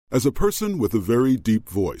As a person with a very deep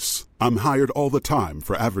voice, I'm hired all the time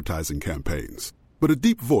for advertising campaigns. But a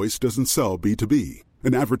deep voice doesn't sell B2B,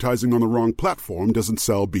 and advertising on the wrong platform doesn't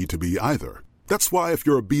sell B2B either. That's why if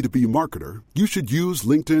you're a B2B marketer, you should use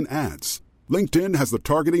LinkedIn ads. LinkedIn has the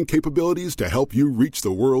targeting capabilities to help you reach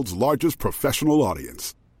the world's largest professional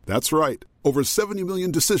audience. That's right, over 70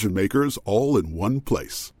 million decision makers all in one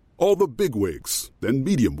place. All the big wigs, then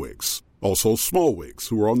medium wigs, also small wigs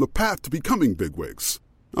who are on the path to becoming big wigs.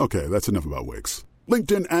 Okay, that's enough about wigs.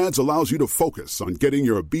 LinkedIn ads allows you to focus on getting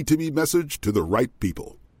your B2B message to the right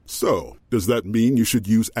people. So, does that mean you should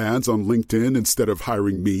use ads on LinkedIn instead of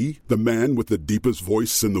hiring me, the man with the deepest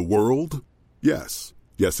voice in the world? Yes.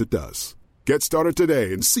 Yes, it does. Get started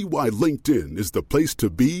today and see why LinkedIn is the place to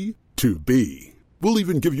be to be. We'll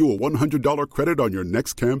even give you a $100 credit on your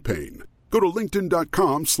next campaign. Go to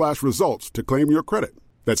linkedin.com/results to claim your credit.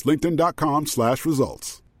 That's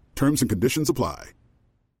linkedin.com/results. Terms and conditions apply.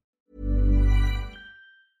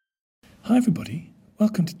 Hi everybody,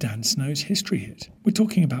 welcome to Dan Snow's History Hit. We're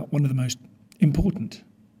talking about one of the most important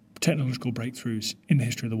technological breakthroughs in the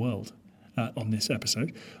history of the world on this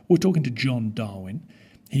episode. We're talking to John Darwin.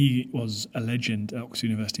 He was a legend at Oxford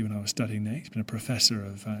University when I was studying there. He's been a professor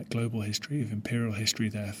of global history, of imperial history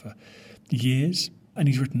there for years. And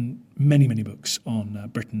he's written many, many books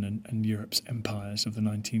on Britain and Europe's empires of the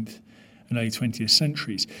 19th and early 20th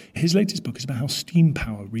centuries. His latest book is about how steam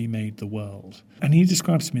power remade the world. And he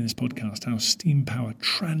describes to me in this podcast how steam power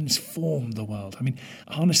transformed the world. I mean,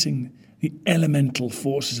 harnessing the elemental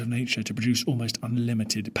forces of nature to produce almost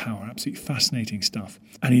unlimited power. Absolutely fascinating stuff.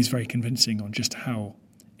 And he's very convincing on just how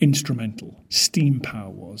instrumental steam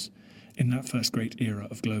power was in that first great era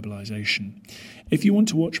of globalization. If you want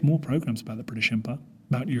to watch more programs about the British Empire,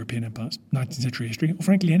 about European empires, 19th century history, or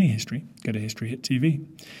frankly any history, go to History Hit TV.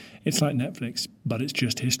 It's like Netflix, but it's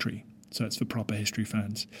just history. So it's for proper history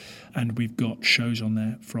fans. And we've got shows on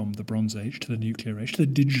there from the Bronze Age to the Nuclear Age to the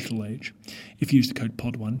Digital Age. If you use the code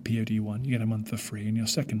POD1, POD1, you get a month for free and your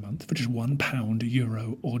second month for just £1,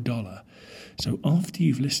 euro or dollar. So after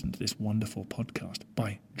you've listened to this wonderful podcast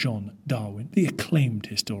by John Darwin, the acclaimed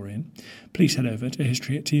historian, please head over to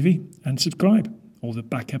History Hit TV and subscribe. All the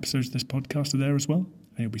back episodes of this podcast are there as well.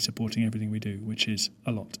 And you'll be supporting everything we do, which is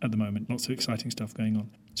a lot at the moment. Lots of exciting stuff going on.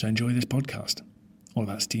 So enjoy this podcast. All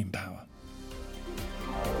about steam power.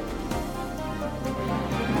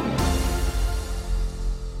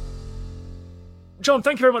 John,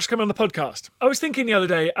 thank you very much for coming on the podcast. I was thinking the other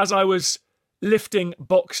day, as I was lifting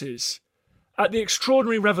boxes, at the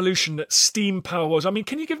extraordinary revolution that steam power was. I mean,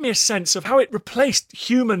 can you give me a sense of how it replaced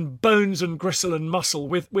human bones and gristle and muscle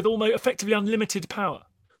with almost effectively unlimited power?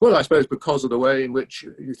 Well, I suppose because of the way in which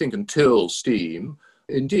you think until steam,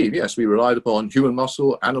 indeed, yes, we relied upon human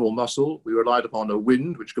muscle, animal muscle. We relied upon a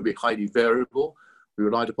wind, which could be highly variable. We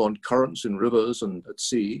relied upon currents in rivers and at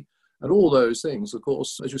sea. And all those things, of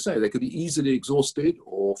course, as you say, they could be easily exhausted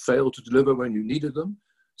or fail to deliver when you needed them.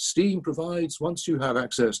 Steam provides, once you have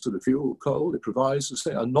access to the fuel, coal, it provides, let's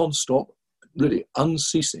say, a non-stop, really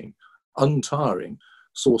unceasing, untiring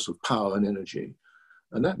source of power and energy.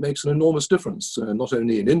 And that makes an enormous difference, not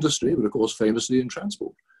only in industry, but of course, famously in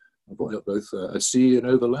transport, both at sea and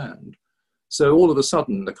over land. So all of a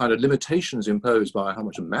sudden, the kind of limitations imposed by how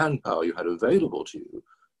much manpower you had available to you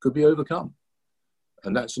could be overcome.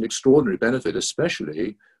 And that's an extraordinary benefit,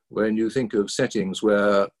 especially when you think of settings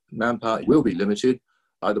where manpower will be limited,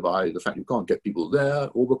 either by the fact you can't get people there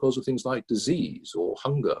or because of things like disease or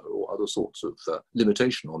hunger or other sorts of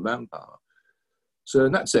limitation on manpower. So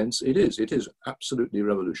in that sense, it is absolutely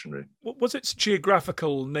revolutionary. What was its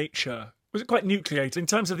geographical nature? Was it quite nucleated in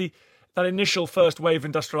terms of that initial first wave of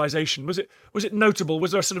industrialization? Was it notable?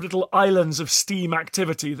 Was there sort of little islands of steam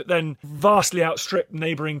activity that then vastly outstripped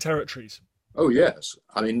neighbouring territories? Oh, yes.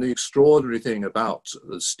 I mean, the extraordinary thing about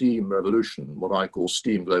the steam revolution, what I call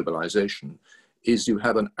steam globalization, is you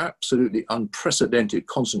have an absolutely unprecedented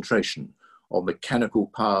concentration of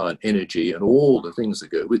mechanical power and energy and all the things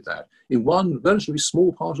that go with that in one relatively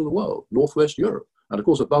small part of the world, Northwest Europe, and of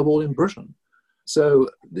course, above all, in Britain. So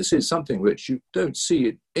this is something which you don't see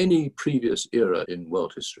in any previous era in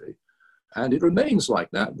world history. And it remains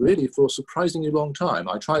like that really for a surprisingly long time.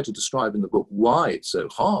 I try to describe in the book why it's so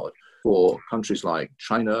hard for countries like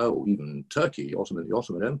China or even Turkey, the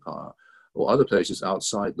Ottoman Empire, or other places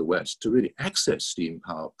outside the West to really access steam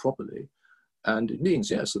power properly. And it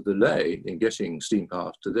means, yes, the delay in getting steam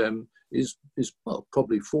power to them is well,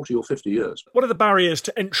 probably 40 or 50 years. What are the barriers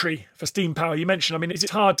to entry for steam power? You mentioned, I mean, is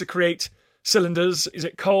it hard to create cylinders? Is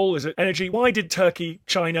it coal? Is it energy? Why did Turkey,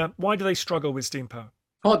 China, why do they struggle with steam power?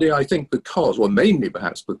 Partly, I think, because, or mainly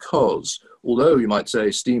perhaps because, although you might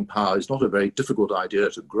say steam power is not a very difficult idea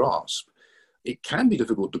to grasp, it can be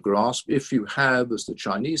difficult to grasp if you have, as the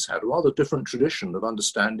Chinese had, a rather different tradition of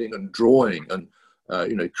understanding and drawing and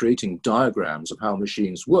creating diagrams of how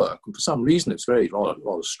machines work. And for some reason, it's rather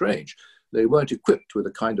strange. They weren't equipped with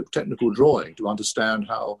a kind of technical drawing to understand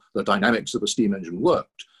how the dynamics of a steam engine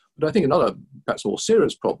worked. But I think another, perhaps more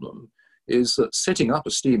serious problem is that setting up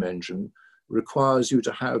a steam engine requires you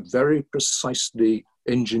to have very precisely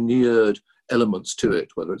engineered elements to it,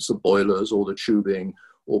 whether it's the boilers or the tubing,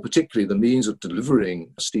 or particularly the means of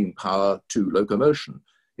delivering steam power to locomotion.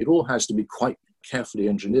 It all has to be quite carefully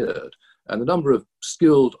engineered. And the number of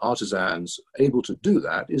skilled artisans able to do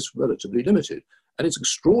that is relatively limited. And it's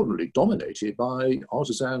extraordinarily dominated by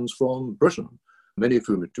artisans from Britain, many of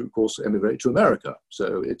whom, of course, emigrate to America.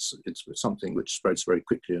 So it's something which spreads very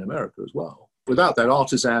quickly in America as well. Without that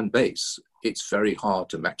artisan base, it's very hard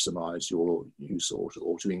to maximize your use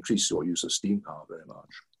or to increase your use of steam power very much.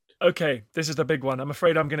 Okay, this is the big one. I'm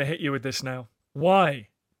afraid I'm going to hit you with this now. Why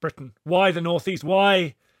Britain? Why the Northeast?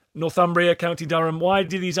 Why Northumbria, County Durham? Why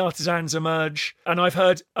do these artisans emerge? And I've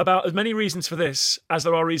heard about as many reasons for this as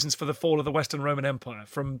there are reasons for the fall of the Western Roman Empire,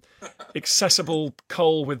 from accessible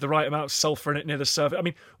coal with the right amount of sulphur in it near the surface. I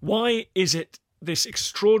mean, why is it this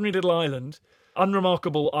extraordinary little island,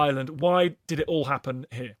 unremarkable island? Why did it all happen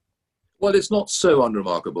here? Well, it's not so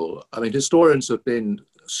unremarkable. I mean, historians have been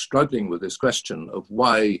struggling with this question of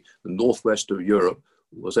why the northwest of Europe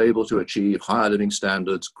was able to achieve higher living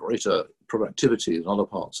standards, greater productivity than other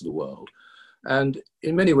parts of the world. And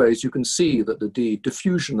in many ways, you can see that the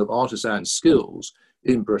diffusion of artisan skills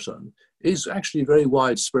in Britain is actually very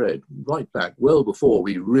widespread, right back well before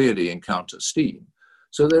we really encounter steam.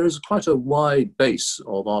 So there is quite a wide base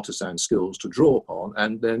of artisan skills to draw upon,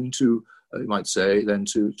 and then to, you might say, then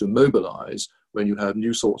to mobilize when you have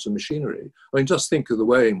new sorts of machinery. I mean, just think of the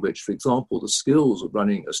way in which, for example, the skills of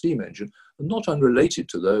running a steam engine are not unrelated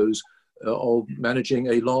to those of managing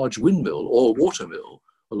a large windmill or water mill.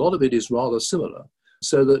 A lot of it is rather similar.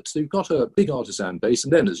 So that you've got a big artisan base.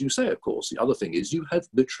 And then, as you say, of course, the other thing is you have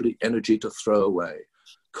literally energy to throw away.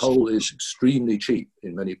 Coal is extremely cheap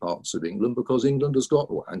in many parts of England because England has got,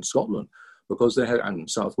 and Scotland, because they have, and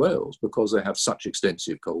South Wales, because they have such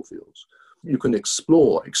extensive coal fields. You can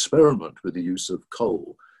experiment with the use of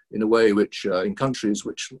coal in a way which, in countries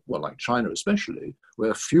which, well, like China especially,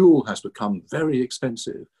 where fuel has become very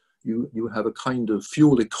expensive, you have a kind of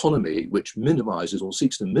fuel economy which minimizes or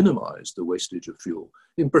seeks to minimize the wastage of fuel.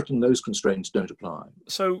 In Britain, those constraints don't apply.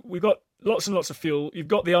 So we've got lots and lots of fuel. You've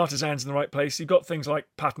got the artisans in the right place. You've got things like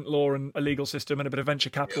patent law and a legal system and a bit of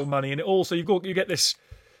venture capital money. And it also, you get this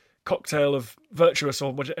cocktail of virtuous,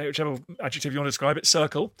 or whichever adjective you want to describe it,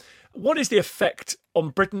 circle. What is the effect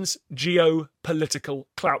on Britain's geopolitical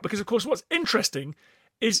clout? Because, of course, what's interesting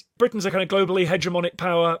is Britain's a kind of globally hegemonic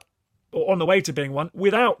power, or on the way to being one,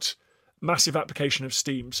 without massive application of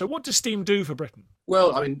steam. So what does steam do for Britain?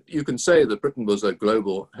 Well, I mean, you can say that Britain was a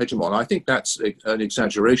global hegemon. I think that's an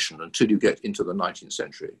exaggeration until you get into the 19th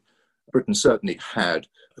century. Britain certainly had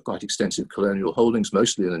quite extensive colonial holdings,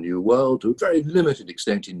 mostly in the New World, to a very limited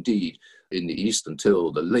extent indeed in the East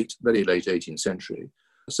until the very late 18th century.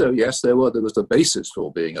 So yes, there was the basis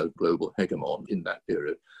for being a global hegemon in that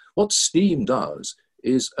period. What steam does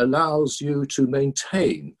is allows you to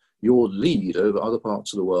maintain your lead over other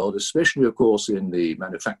parts of the world, especially, of course, in the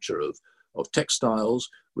manufacture of textiles,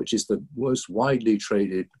 which is the most widely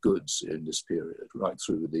traded goods in this period, right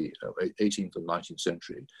through the 18th and 19th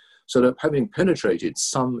century. So that having penetrated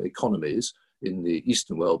some economies in the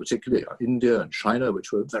Eastern world, particularly India and China,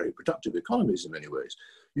 which were very productive economies in many ways,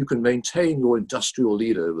 you can maintain your industrial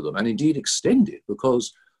lead over them and indeed extend it,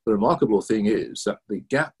 because the remarkable thing is that the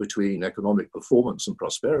gap between economic performance and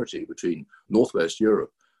prosperity between Northwest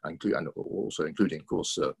Europe, and also including, of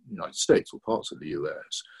course, the United States or parts of the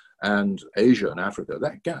US, and Asia and Africa,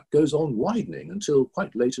 that gap goes on widening until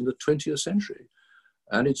quite late in the 20th century.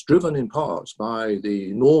 And it's driven in part by the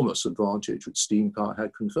enormous advantage which steam power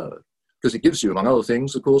had conferred. Because it gives you, among other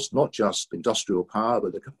things, of course, not just industrial power,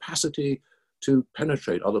 but the capacity to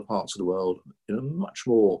penetrate other parts of the world in a much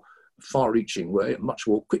more far-reaching way, much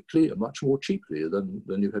more quickly and much more cheaply than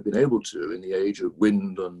you have been able to in the age of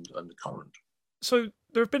wind and current. So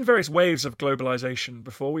there have been various waves of globalization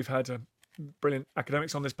before. We've had brilliant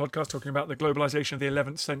academics on this podcast talking about the globalization of the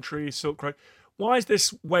 11th century, Silk Road. Why is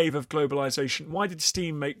this wave of globalization? Why did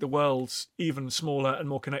steam make the world even smaller and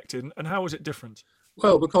more connected? And how was it different?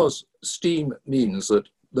 Well, because steam means that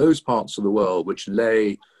those parts of the world which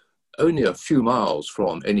lay only a few miles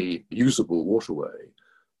from any usable waterway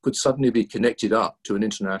could suddenly be connected up to an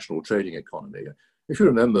international trading economy. If you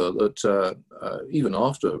remember that even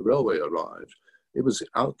after railway arrived, it was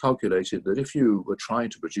calculated that if you were trying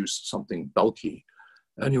to produce something bulky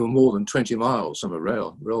and you were more than 20 miles from a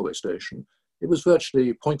railway station, it was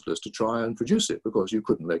virtually pointless to try and produce it because you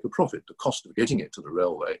couldn't make a profit. The cost of getting it to the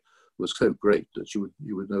railway was so great that you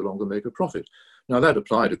would no longer make a profit. Now that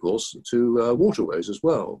applied, of course, to waterways as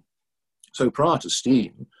well. So prior to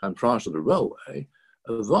steam and prior to the railway,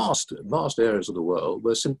 vast areas of the world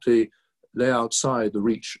were simply lay outside the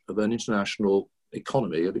reach of an international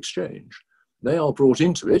economy of exchange. They are brought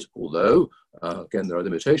into it, although, again, there are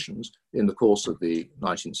limitations, in the course of the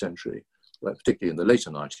 19th century, particularly in the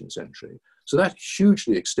later 19th century. So that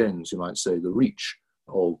hugely extends, you might say, the reach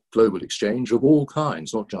of global exchange of all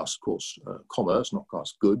kinds, not just, of course, commerce, not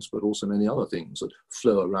just goods, but also many other things that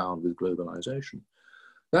flow around with globalization.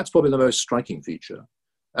 That's probably the most striking feature.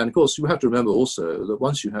 And of course, you have to remember also that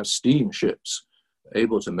once you have steam ships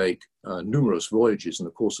able to make numerous voyages in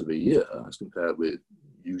the course of a year, as compared with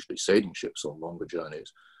usually sailing ships on longer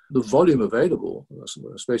journeys, the volume available,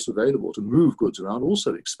 space available to move goods around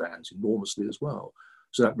also expands enormously as well.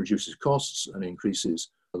 So that reduces costs and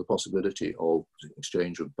increases the possibility of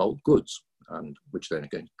exchange of bulk goods, and which then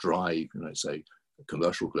again drive, say,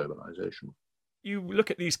 commercial globalization. You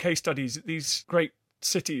look at these case studies, these great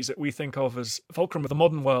cities that we think of as fulcrum of the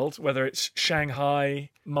modern world, whether it's Shanghai,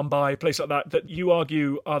 Mumbai, places like that, that you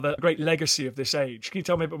argue are the great legacy of this age. Can you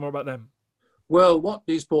tell me a bit more about them? Well, what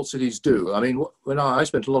these port cities do, I mean, when I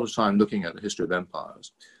spent a lot of time looking at the history of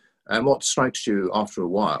empires, and what strikes you after a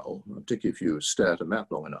while, particularly if you stare at a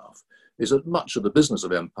map long enough, is that much of the business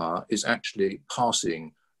of empire is actually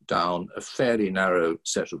passing down a fairly narrow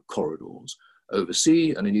set of corridors over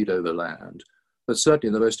sea and indeed over land. But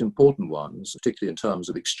certainly the most important ones, particularly in terms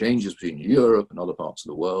of exchanges between Europe and other parts of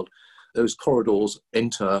the world, those corridors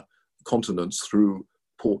enter continents through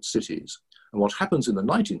port cities. And what happens in the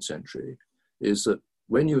 19th century is that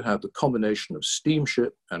when you have the combination of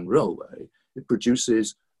steamship and railway, it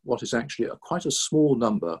produces what is actually quite a small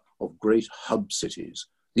number of great hub cities.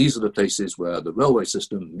 These are the places where the railway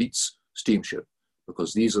system meets steamship,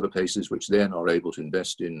 because these are the places which then are able to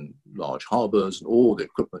invest in large harbours and all the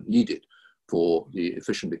equipment needed for the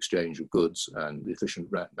efficient exchange of goods and the efficient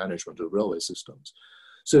management of railway systems.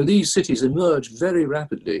 So these cities emerge very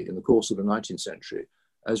rapidly in the course of the 19th century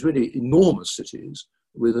as really enormous cities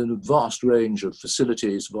with a vast range of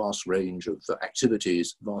facilities, vast range of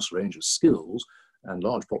activities, vast range of skills, and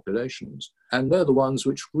large populations. And they're the ones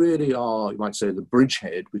which really are, you might say, the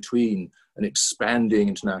bridgehead between an expanding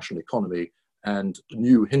international economy and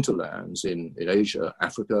new hinterlands in Asia,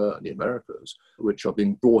 Africa, and the Americas, which are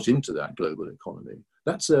being brought into that global economy.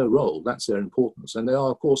 That's their role, that's their importance. And they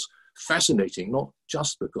are, of course, fascinating, not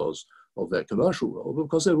just because of their commercial role, but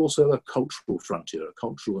because they're also a cultural frontier, a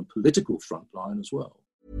cultural and political front line as well.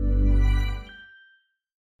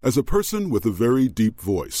 As a person with a very deep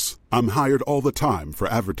voice, I'm hired all the time for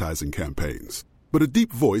advertising campaigns. But a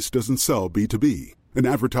deep voice doesn't sell B2B, and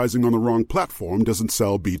advertising on the wrong platform doesn't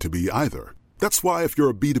sell B2B either. That's why if you're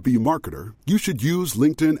a B2B marketer, you should use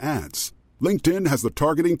LinkedIn ads. LinkedIn has the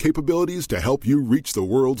targeting capabilities to help you reach the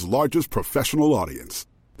world's largest professional audience.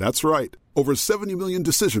 That's right, over 70 million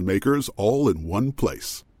decision makers all in one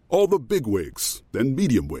place. All the big wigs, then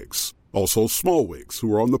medium wigs, also small wigs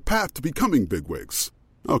who are on the path to becoming big wigs.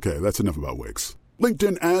 Okay, that's enough about wigs.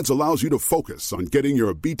 LinkedIn ads allows you to focus on getting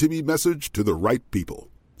your B2B message to the right people.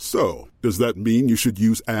 So, does that mean you should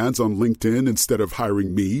use ads on LinkedIn instead of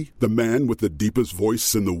hiring me, the man with the deepest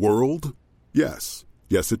voice in the world? Yes.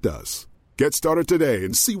 Yes, it does. Get started today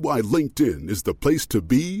and see why LinkedIn is the place to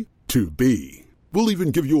be to be. We'll even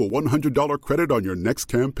give you a $100 credit on your next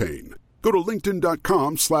campaign. Go to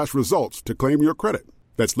linkedin.com/results to claim your credit.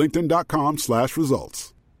 That's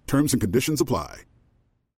linkedin.com/results. Terms and conditions apply.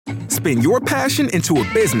 Spin your passion into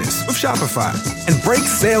a business with Shopify and break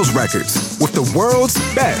sales records with the world's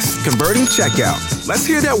best converting checkout. Let's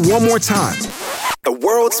hear that one more time. The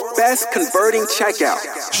world's best converting checkout.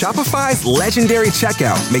 Shopify's legendary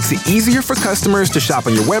checkout makes it easier for customers to shop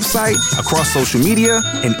on your website, across social media,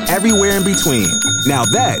 and everywhere in between. Now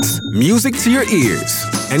that's music to your ears.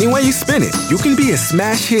 Any way you spin it, you can be a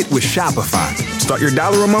smash hit with Shopify. Start your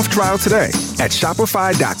 $1 a month trial today at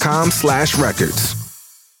shopify.com/records.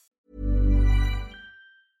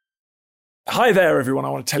 Hi there, everyone. I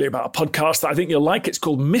want to tell you about a podcast that I think you'll like. It's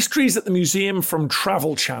called Mysteries at the Museum from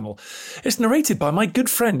Travel Channel. It's narrated by my good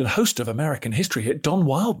friend and host of American History Hit, Don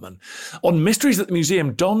Wildman. On Mysteries at the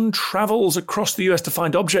Museum, Don travels across the US to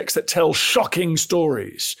find objects that tell shocking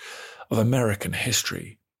stories of American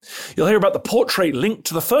history. You'll hear about the portrait linked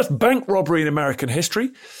to the first bank robbery in American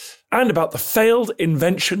history, and about the failed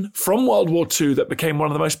invention from World War II that became one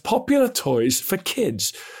of the most popular toys for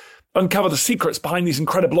kids. Uncover the secrets behind these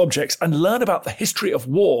incredible objects and learn about the history of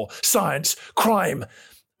war, science, crime,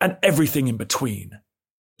 and everything in between.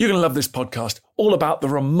 You're going to love this podcast, all about the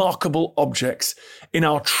remarkable objects in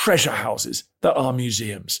our treasure houses that are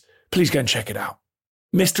museums. Please go and check it out.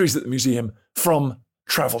 Mysteries at the Museum from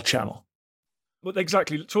Travel Channel. Well,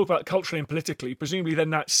 exactly. Talk about culturally and politically. Presumably then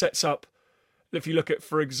that sets up, if you look at,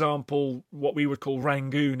 for example, what we would call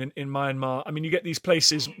Rangoon in Myanmar, I mean, you get these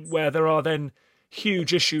places where there are then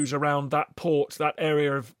huge issues around that port, that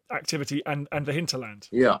area of activity and the hinterland.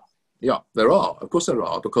 Yeah, there are. Of course there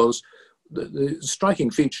are, because the striking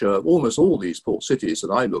feature of almost all these port cities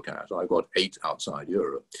that I look at, I've got 8 outside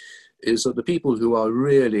Europe, is that the people who are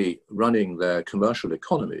really running their commercial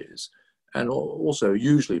economies and also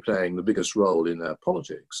usually playing the biggest role in their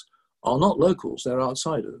politics are not locals, they're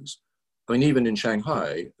outsiders. I mean, even in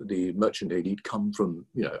Shanghai, the merchant elite come from,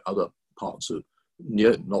 other parts of,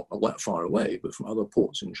 not that far away, but from other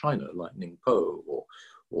ports in China, like Ningpo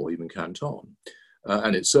or even Canton.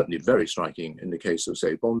 And it's certainly very striking in the case of,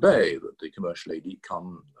 say, Bombay, that the commercial elite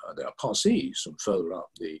come, they are Parsis from further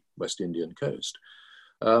up the West Indian coast.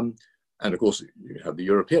 And of course, you have the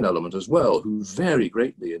European element as well, who vary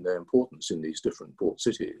greatly in their importance in these different port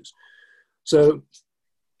cities. So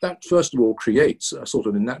that, first of all, creates a sort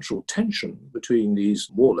of a natural tension between these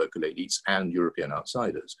more local elites and European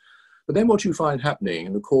outsiders. But then what you find happening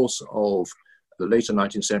in the course of the later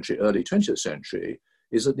 19th century, early 20th century,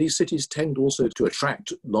 is that these cities tend also to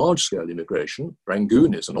attract large-scale immigration.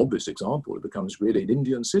 Rangoon is an obvious example. It becomes really an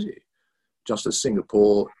Indian city, just as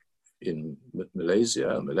Singapore in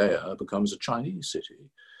Malaya becomes a Chinese city.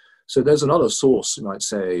 So there's another source, you might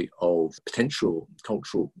say, of potential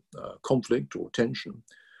cultural conflict or tension.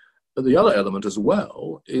 But the other element as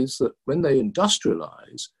well is that when they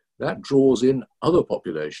industrialize, that draws in other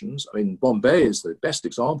populations. I mean, Bombay is the best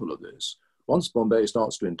example of this. Once Bombay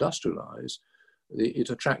starts to industrialize, it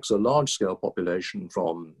attracts a large-scale population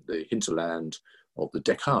from the hinterland of the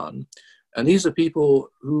Deccan. And these are people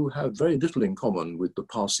who have very little in common with the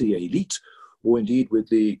Parsi elite, or indeed with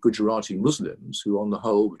the Gujarati Muslims, who on the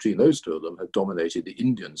whole, between those two of them, have dominated the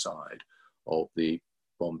Indian side of the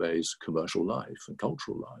Bombay's commercial life and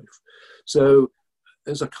cultural life. So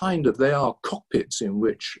there's a kind of, they are cockpits in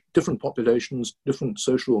which different populations, different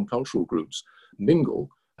social and cultural groups mingle,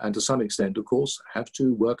 and to some extent, of course, have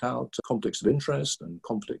to work out conflicts of interest and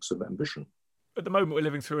conflicts of ambition. At the moment, we're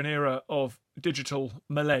living through an era of digital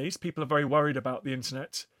malaise. People are very worried about the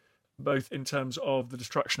internet, both in terms of the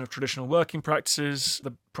destruction of traditional working practices,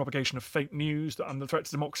 the propagation of fake news, and the threat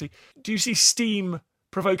to democracy. Do you see Steam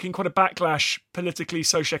provoking quite a backlash politically,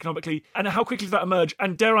 socioeconomically, and how quickly does that emerge?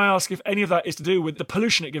 And dare I ask if any of that is to do with the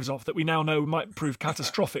pollution it gives off that we now know might prove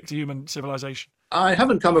catastrophic to human civilization? I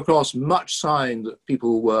haven't come across much sign that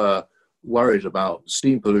people were worried about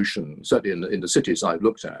steam pollution, certainly in the cities I've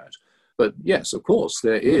looked at. But yes, of course,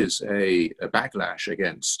 there is a backlash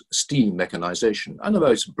against steam mechanization. And the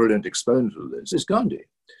most brilliant exponent of this is Gandhi.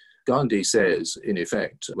 Gandhi says, in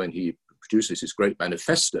effect, when he produces his great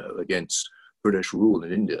manifesto against British rule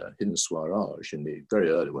in India, Hind Swaraj, in the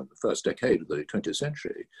very early one, the first decade of the 20th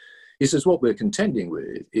century, he says what we're contending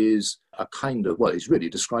with is a kind of, well, he's really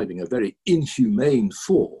describing a very inhumane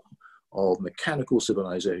form of mechanical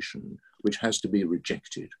civilization which has to be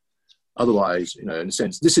rejected. Otherwise, in a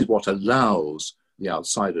sense, this is what allows the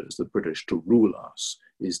outsiders, the British, to rule us,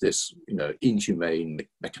 is this, inhumane,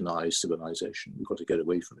 mechanized civilization. We've got to get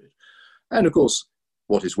away from it. And of course,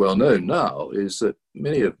 what is well known now is that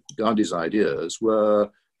many of Gandhi's ideas were,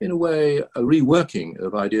 in a way, a reworking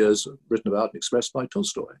of ideas written about and expressed by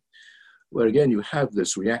Tolstoy, where again you have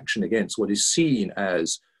this reaction against what is seen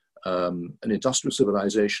as an industrial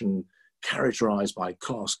civilization characterized by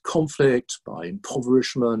class conflict, by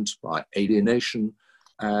impoverishment, by alienation,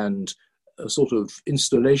 and a sort of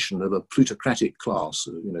installation of a plutocratic class,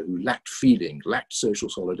 who lacked feeling, lacked social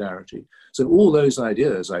solidarity. So all those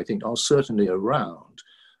ideas, I think, are certainly around,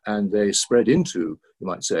 and they spread into, you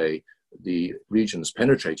might say, the regions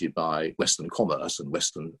penetrated by Western commerce and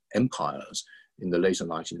Western empires in the later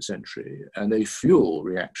 19th century, and they fuel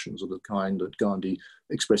reactions of the kind that Gandhi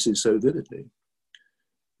expresses so vividly.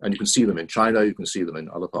 And you can see them in China, you can see them in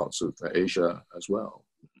other parts of Asia as well.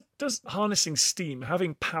 Does harnessing steam,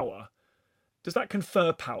 having power, does that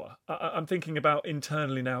confer power? I'm thinking about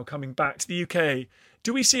internally now, coming back to the UK.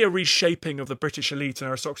 Do we see a reshaping of the British elite and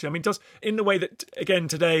aristocracy? I mean, does, in the way that, again,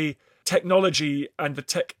 today, technology and the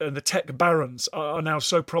tech barons are now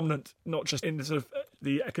so prominent, not just in the sort of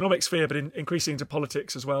the economic sphere, but increasing into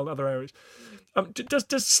politics as well, and other areas.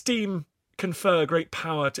 Does steam confer great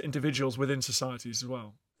power to individuals within societies as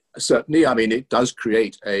well? Certainly, I mean, it does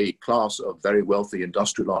create a class of very wealthy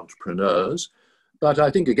industrial entrepreneurs. But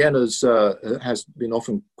I think, again, as has been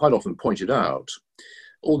quite often pointed out,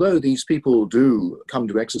 although these people do come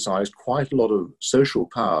to exercise quite a lot of social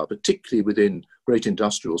power, particularly within great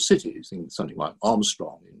industrial cities, think something like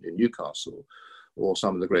Armstrong in Newcastle, or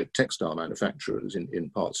some of the great textile manufacturers in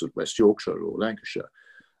parts of West Yorkshire or Lancashire,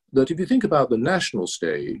 that if you think about the national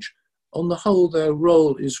stage, on the whole, their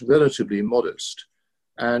role is relatively modest.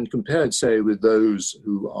 And compared, say, with those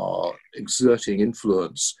who are exerting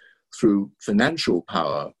influence through financial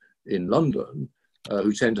power in London,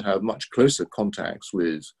 who tend to have much closer contacts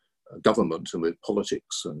with government and with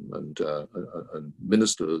politics and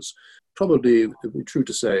ministers, probably it would be true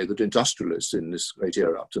to say that industrialists in this great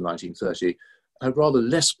era up to 1930 had rather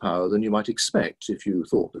less power than you might expect if you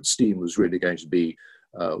thought that steam was really going to be,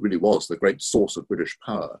 really was the great source of British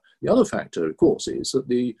power. The other factor, of course, is that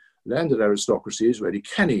the landed aristocracy is really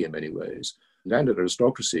canny in many ways. Landed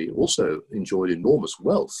aristocracy also enjoyed enormous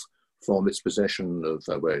wealth from its possession of,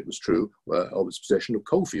 where it was true, of its possession of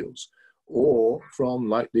coalfields, or from,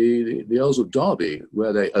 like the Earls of Derby,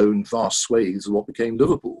 where they owned vast swathes of what became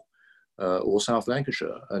Liverpool, or South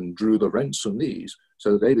Lancashire, and drew the rents from these,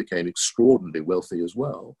 so that they became extraordinarily wealthy as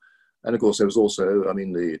well. And of course, there was also, I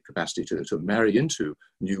mean, the capacity to marry into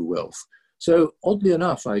new wealth. So oddly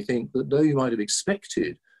enough, I think that though you might have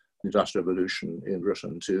expected the Industrial Revolution in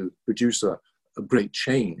Britain to produce a great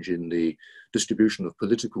change in the distribution of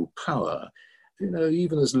political power,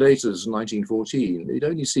 even as late as 1914, it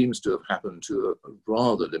only seems to have happened to a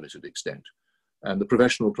rather limited extent. And the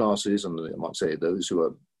professional classes, and I might say those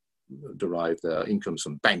who derive their incomes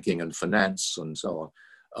from banking and finance and so on,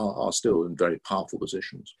 are still in very powerful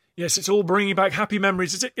positions. Yes, it's all bringing back happy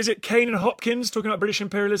memories. Is it Kane and Hopkins talking about British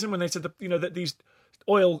imperialism when they said that these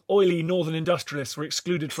oily northern industrialists were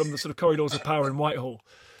excluded from the sort of corridors of power in Whitehall?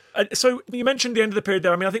 So you mentioned the end of the period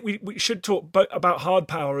there. I mean, I think we should talk about hard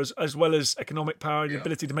power as well as economic power and the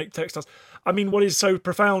ability to make textiles. I mean, what is so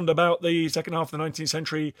profound about the second half of the 19th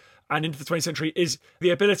century and into the 20th century is the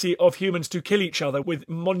ability of humans to kill each other with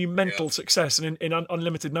monumental success and in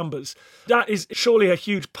unlimited numbers. That is surely a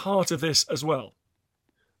huge part of this as well.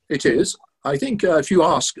 It is. I think if you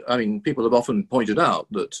ask, I mean, people have often pointed out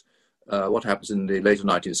that what happens in the later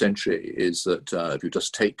 19th century is that if you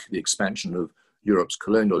just take the expansion of Europe's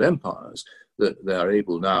colonial empires, that they are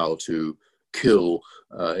able now to kill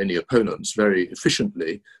any opponents very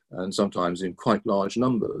efficiently and sometimes in quite large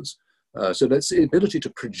numbers. So that's the ability to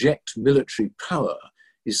project military power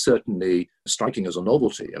is certainly striking as a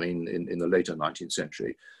novelty, I mean, in the later 19th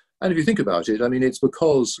century. And if you think about it, I mean, it's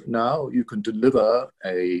because now you can deliver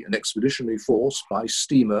an expeditionary force by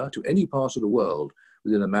steamer to any part of the world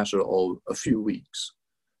within a matter of a few weeks.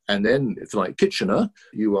 And then, if like Kitchener,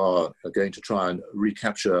 you are going to try and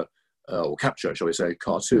recapture, or capture, shall we say,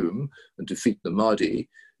 Khartoum and defeat the Mahdi,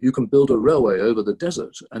 you can build a railway over the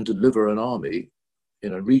desert and deliver an army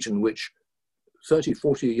in a region which 30,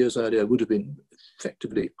 40 years earlier would have been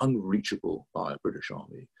effectively unreachable by a British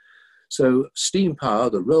army. So steam power,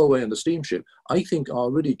 the railway and the steamship, I think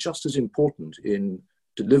are really just as important in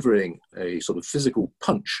delivering a sort of physical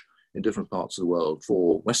punch in different parts of the world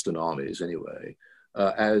for Western armies anyway,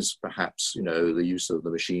 as perhaps, the use of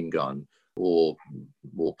the machine gun or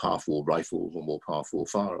more powerful rifles or more powerful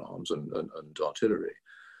firearms and artillery.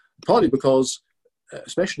 Partly because,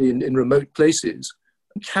 especially in remote places,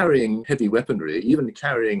 carrying heavy weaponry, even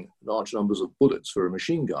carrying large numbers of bullets for a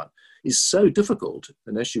machine gun, is so difficult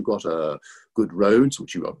unless you've got good roads,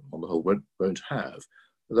 which you on the whole won't have.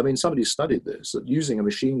 I mean, somebody studied this, that using a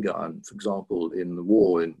machine gun, for example, in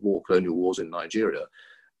colonial wars in Nigeria,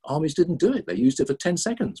 armies didn't do it. They used it for 10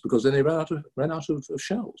 seconds because then they ran out of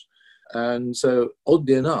shells. And so,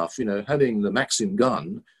 oddly enough, having the Maxim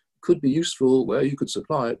gun could be useful where you could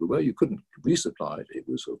supply it, but where you couldn't resupply it, it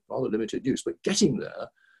was of rather limited use. But getting there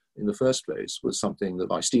in the first place was something that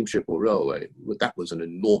by steamship or railway, that was an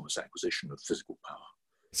enormous acquisition of physical power.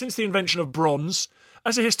 Since the invention of bronze,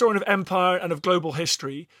 as a historian of empire and of global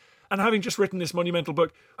history, and having just written this monumental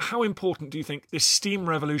book, how important do you think this steam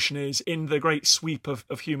revolution is in the great sweep of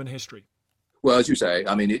human history? Well, as you say,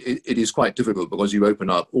 I mean, it is quite difficult because you open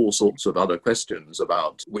up all sorts of other questions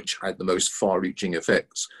about which had the most far-reaching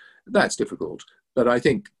effects. That's difficult. But I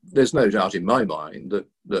think there's no doubt in my mind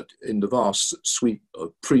that in the vast sweep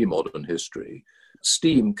of pre-modern history,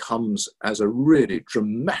 steam comes as a really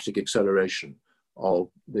dramatic acceleration of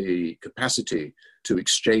the capacity to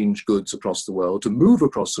exchange goods across the world, to move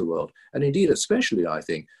across the world, and indeed, especially, I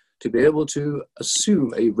think, to be able to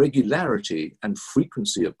assume a regularity and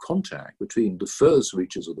frequency of contact between the furthest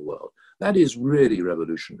reaches of the world. That is really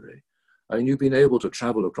revolutionary. I mean, you've been able to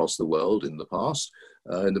travel across the world in the past,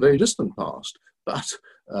 in the very distant past, but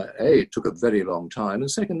it took a very long time, and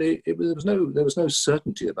secondly, there was no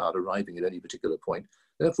certainty about arriving at any particular point.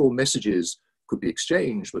 Therefore, messages could be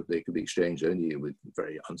exchanged, but they could be exchanged only with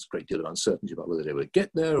great deal of uncertainty about whether they would get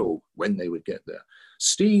there or when they would get there.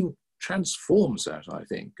 Steam transforms that, I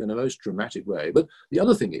think, in a most dramatic way. But the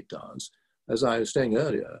other thing it does, as I was saying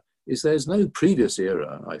earlier, is there's no previous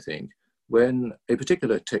era, I think, when a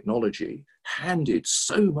particular technology handed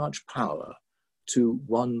so much power to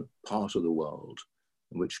one part of the world,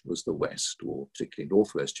 which was the West, or particularly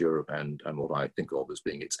Northwest Europe, and what I think of as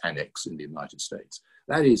being its annex in the United States.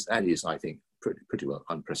 That is, I think, pretty well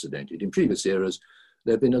unprecedented. In previous eras,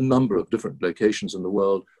 there have been a number of different locations in the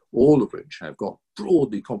world, all of which have got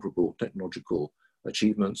broadly comparable technological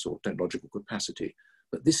achievements or technological capacity.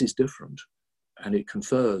 But this is different. And it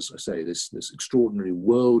confers, I say, this extraordinary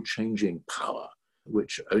world-changing power,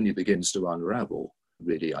 which only begins to unravel,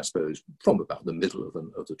 really, I suppose, from about the middle of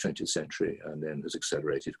the 20th century, and then has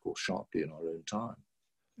accelerated, of course, sharply in our own time.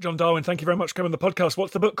 John Darwin, thank you very much for coming on the podcast.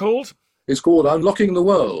 What's the book called? It's called Unlocking the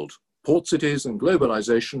World, Port Cities and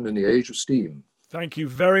Globalization in the Age of Steam. Thank you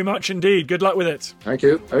very much indeed. Good luck with it. Thank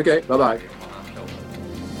you. Okay, bye-bye.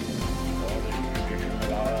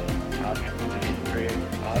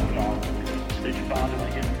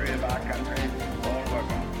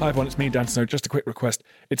 Hi everyone, it's me, Dan Snow. Just a quick request.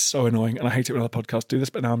 It's so annoying and I hate it when other podcasts do this,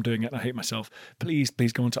 but now I'm doing it and I hate myself. Please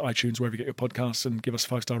go onto iTunes, wherever you get your podcasts, and give us a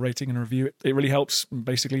 5-star rating and a review. It really helps,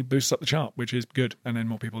 basically boosts up the chart, which is good, and then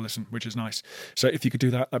more people listen, which is nice. So if you could do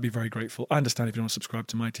that, I'd be very grateful. I understand if you don't want to subscribe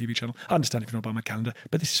to my TV channel. I understand if you don't want to buy my calendar,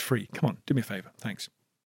 but this is free. Come on, do me a favour. Thanks.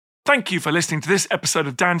 Thank you for listening to this episode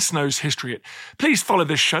of Dan Snow's History Hit. Please follow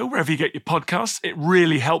this show wherever you get your podcasts. It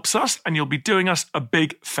really helps us and you'll be doing us a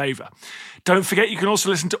big favour. Don't forget you can also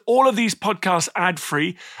listen to all of these podcasts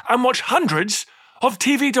ad-free and watch hundreds of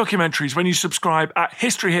TV documentaries when you subscribe at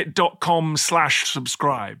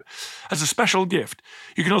historyhit.com/subscribe. As a special gift,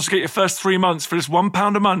 you can also get your first 3 months for just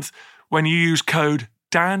 £1 a month when you use code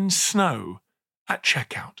DANSNOW at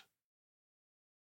checkout.